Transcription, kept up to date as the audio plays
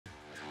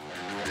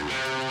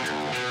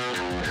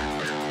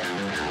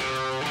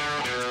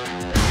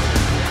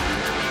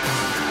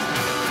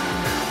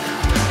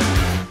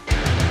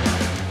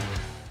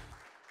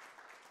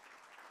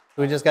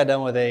We just got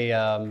done with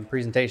a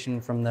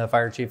presentation from the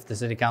fire chief at the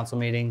city council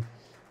meeting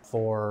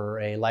for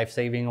a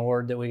life-saving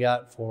award that we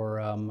got for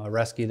a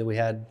rescue that we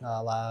had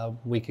a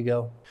week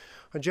ago.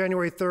 On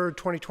January 3rd,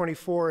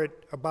 2024, at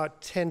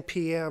about 10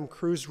 p.m.,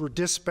 crews were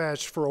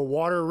dispatched for a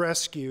water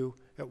rescue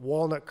at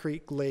Walnut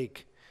Creek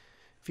Lake.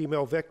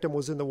 Female victim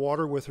was in the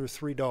water with her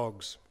 3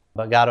 dogs.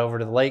 But got over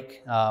to the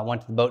lake, went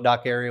to the boat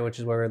dock area, which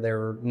is where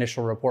their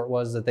initial report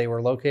was that they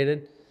were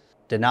located.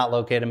 Did not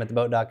locate them at the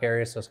boat dock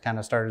area, so kind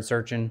of started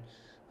searching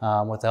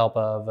with the help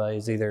of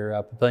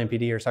either Papillion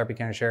PD or Sarpy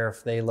County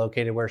Sheriff. They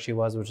located where she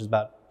was, which is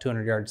about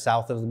 200 yards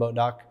south of the boat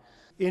dock.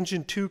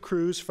 Engine 2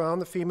 crews found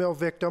the female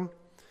victim.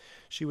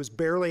 She was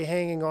barely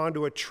hanging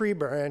onto a tree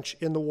branch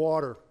in the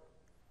water.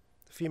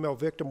 The female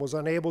victim was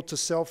unable to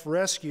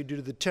self-rescue due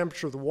to the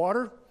temperature of the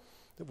water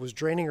that was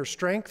draining her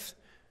strength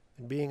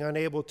and being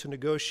unable to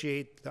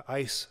negotiate the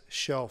ice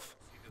shelf.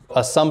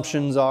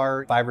 Assumptions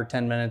are 5 or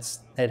 10 minutes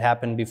had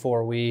happened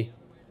before we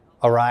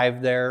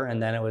arrived there, and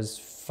then it was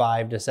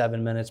 5 to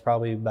 7 minutes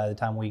probably by the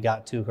time we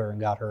got to her and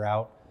got her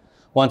out.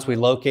 Once we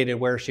located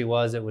where she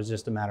was, it was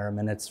just a matter of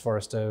minutes for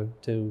us to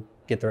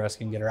get the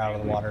rescue and get her out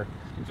of the water.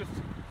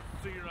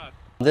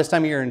 This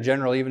time of year in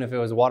general, even if it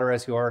was a water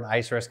rescue or an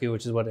ice rescue,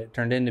 which is what it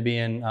turned into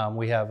being,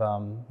 we have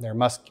their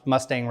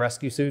Mustang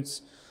rescue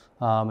suits,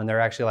 and they're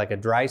actually like a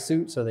dry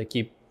suit, so they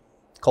keep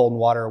cold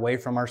water away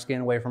from our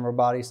skin, away from our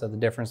body. So the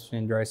difference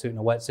between a dry suit and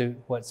a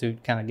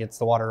wetsuit kind of gets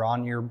the water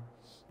on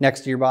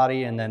next to your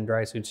body, and then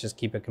dry suits just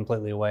keep it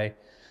completely away.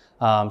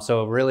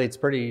 So really it's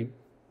pretty,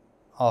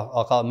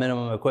 I'll call it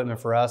minimum equipment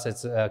for us.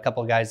 It's a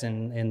couple of guys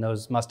in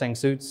those Mustang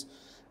suits,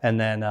 and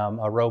then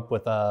a rope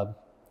with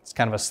it's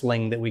kind of a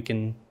sling that we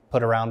can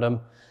put around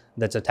them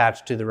that's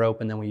attached to the rope,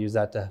 and then we use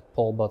that to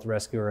pull both the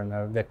rescuer and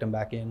the victim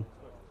back in.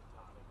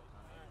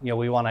 You know,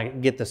 we want to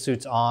get the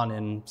suits on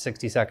in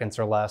 60 seconds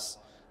or less.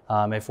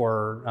 If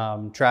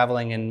we're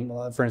traveling,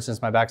 and for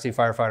instance, my backseat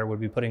firefighter would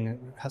be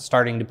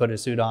starting to put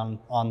his suit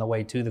on the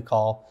way to the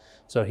call.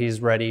 So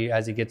he's ready.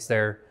 As he gets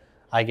there,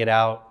 I get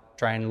out,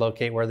 try and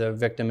locate where the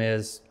victim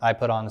is. I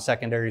put on a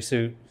secondary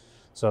suit.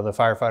 So the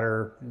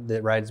firefighter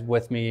that rides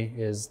with me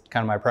is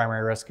kind of my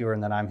primary rescuer,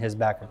 and then I'm his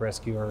backup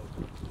rescuer.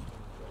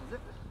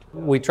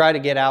 We try to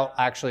get out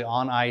actually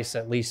on ice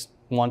at least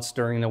once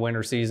during the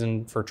winter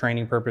season for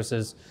training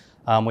purposes.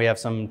 We have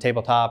some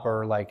tabletop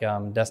or like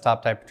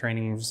desktop type of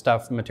training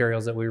stuff,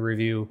 materials that we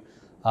review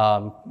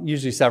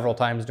usually several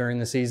times during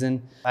the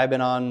season. I've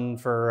been on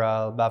for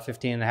about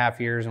 15 and a half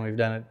years, and we've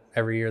done it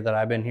every year that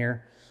I've been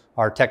here.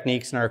 Our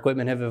techniques and our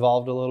equipment have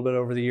evolved a little bit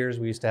over the years.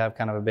 We used to have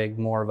kind of a big,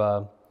 more of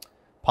a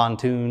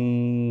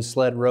pontoon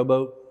sled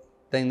rowboat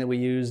thing that we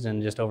used,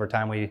 and just over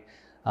time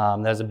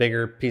there's a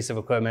bigger piece of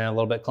equipment, a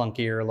little bit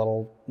clunkier, a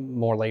little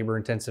more labor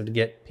intensive to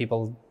get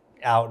people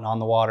out and on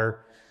the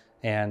water.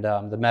 And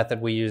the method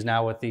we use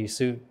now with the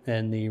suit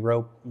and the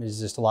rope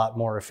is just a lot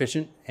more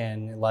efficient,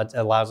 and it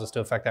allows us to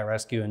effect that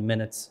rescue in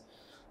minutes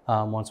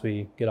once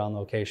we get on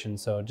location.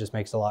 So it just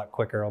makes it a lot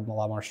quicker, a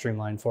lot more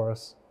streamlined for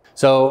us.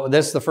 So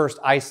this is the first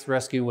ice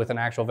rescue with an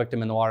actual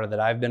victim in the water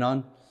that I've been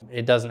on.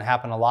 It doesn't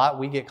happen a lot.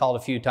 We get called a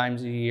few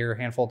times a year, a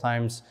handful of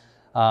times,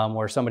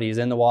 where somebody is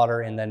in the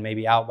water and then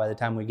maybe out by the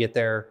time we get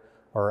there,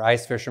 or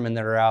ice fishermen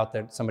that are out,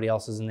 that somebody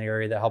else is in the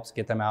area that helps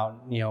get them out,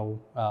 you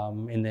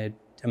know, in the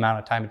amount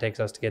of time it takes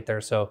us to get there.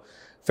 So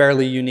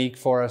fairly unique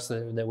for us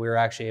that we were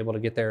actually able to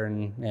get there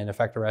and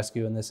effect a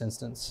rescue in this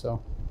instance.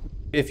 So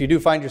if you do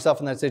find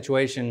yourself in that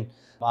situation,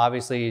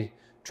 obviously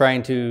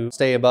trying to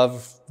stay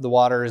above the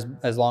water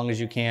as long as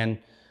you can.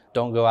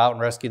 Don't go out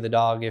and rescue the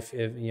dog if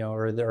you know,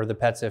 or the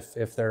pets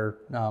if they're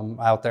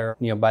out there,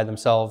 you know, by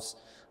themselves.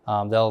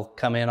 They'll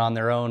come in on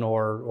their own,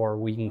 or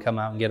we can come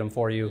out and get them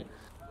for you.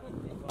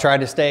 Try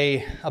to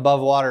stay above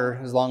water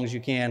as long as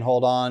you can.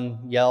 Hold on,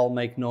 yell,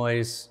 make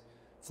noise,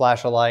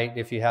 flash a light.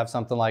 If you have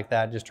something like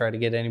that, just try to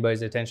get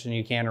anybody's attention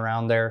you can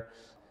around there.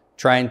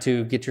 Trying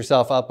to get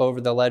yourself up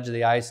over the ledge of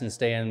the ice and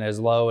staying as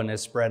low and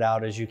as spread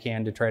out as you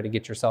can to try to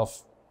get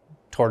yourself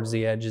towards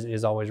the edge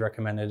is always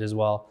recommended as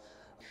well.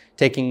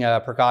 Taking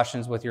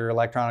precautions with your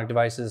electronic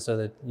devices so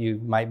that you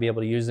might be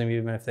able to use them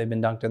even if they've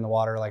been dunked in the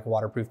water, like a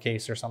waterproof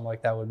case or something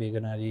like that would be a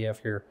good idea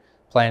if you're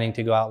planning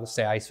to go out, let's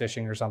say ice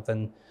fishing or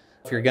something.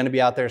 If you're going to be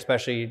out there,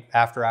 especially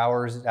after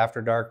hours,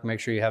 after dark, make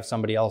sure you have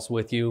somebody else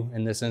with you.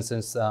 In this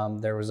instance,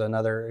 there was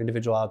another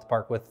individual out at the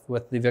park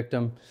with the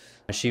victim.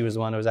 She was the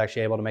one who was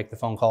actually able to make the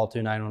phone call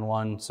to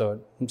 911,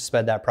 so it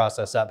sped that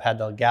process up. Had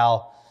the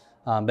gal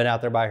been out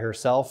there by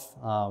herself,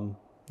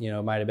 you know,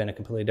 it might have been a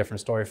completely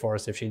different story for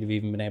us if she'd have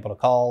even been able to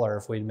call, or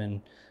if we'd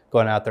been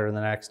going out there the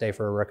next day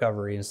for a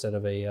recovery instead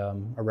of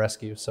a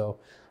rescue. So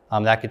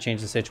that could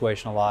change the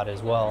situation a lot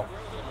as well.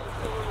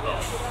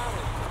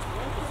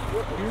 Do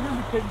you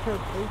remember taking care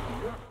of safety?